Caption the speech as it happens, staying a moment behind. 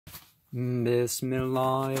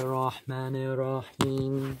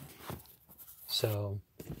Bismillahirrahmanirrahim. So,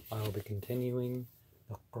 I'll be continuing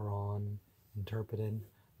the Quran interpreted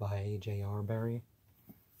by A.J. Arberry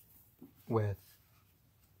with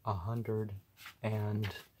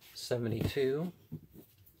 172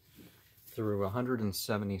 through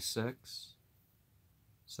 176.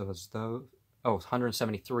 So as though,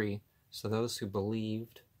 173. So those who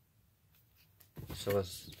believed. So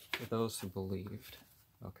as for those who believed.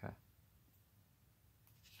 Okay.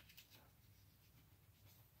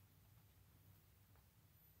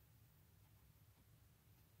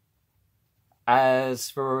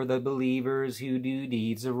 As for the believers who do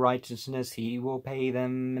deeds of righteousness, he will pay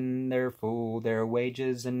them in their full their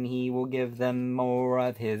wages, and he will give them more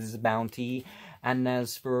of his bounty. And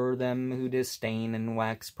as for them who disdain and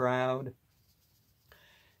wax proud,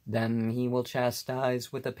 them he will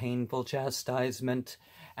chastise with a painful chastisement,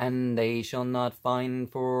 and they shall not find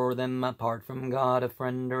for them apart from God a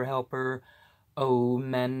friend or helper. O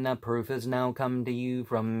men, a proof has now come to you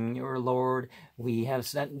from your Lord. We have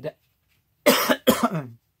sent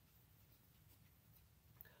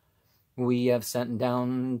We have sent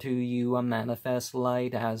down to you a manifest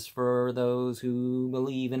light. As for those who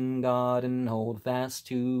believe in God and hold fast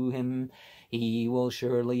to him, he will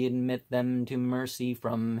surely admit them to mercy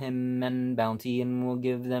from him and bounty, and will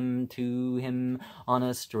give them to him on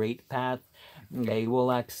a straight path. They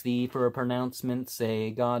will ask thee for a pronouncement.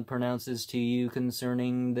 Say, God pronounces to you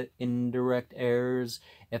concerning the indirect heirs.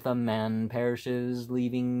 If a man perishes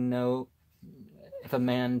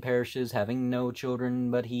having no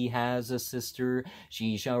children, but he has a sister,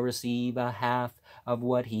 she shall receive a half of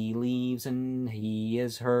what he leaves, and he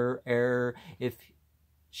is her heir if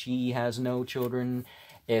she has no children.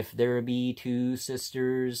 If there be two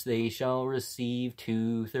sisters, they shall receive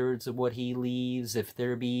 2/3 of what he leaves. If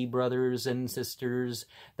there be brothers and sisters,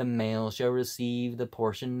 the male shall receive the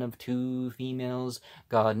portion of 2 females.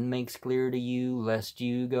 God makes clear to you, lest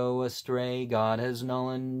you go astray. God has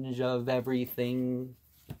knowledge of everything.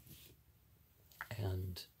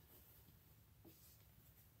 And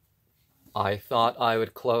I thought I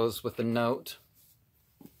would close with a note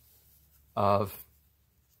of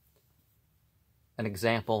an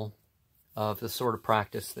example of the sort of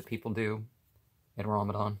practice that people do in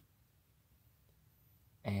Ramadan.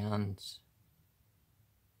 And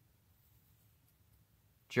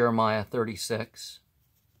Jeremiah 36,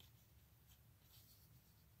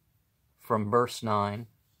 from verse 9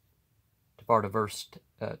 to part of verse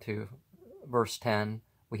 10,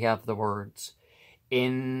 we have the words,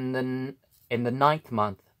 In the 9th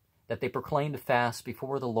month, that they proclaimed a fast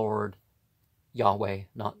before the Lord, Yahweh,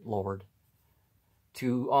 not Lord,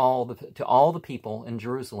 to all the people in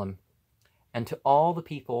Jerusalem, and to all the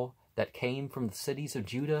people that came from the cities of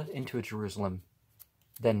Judah into Jerusalem.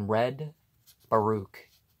 Then read Baruch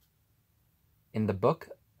in the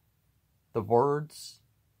book the words.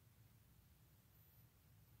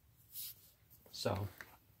 So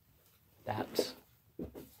that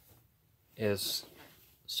is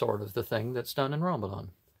sort of the thing that's done in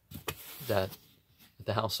Ramadan. That at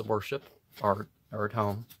the house of worship or at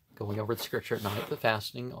home, going over the scripture at night, but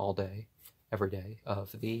fasting all day, every day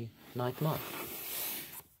of the 9th month.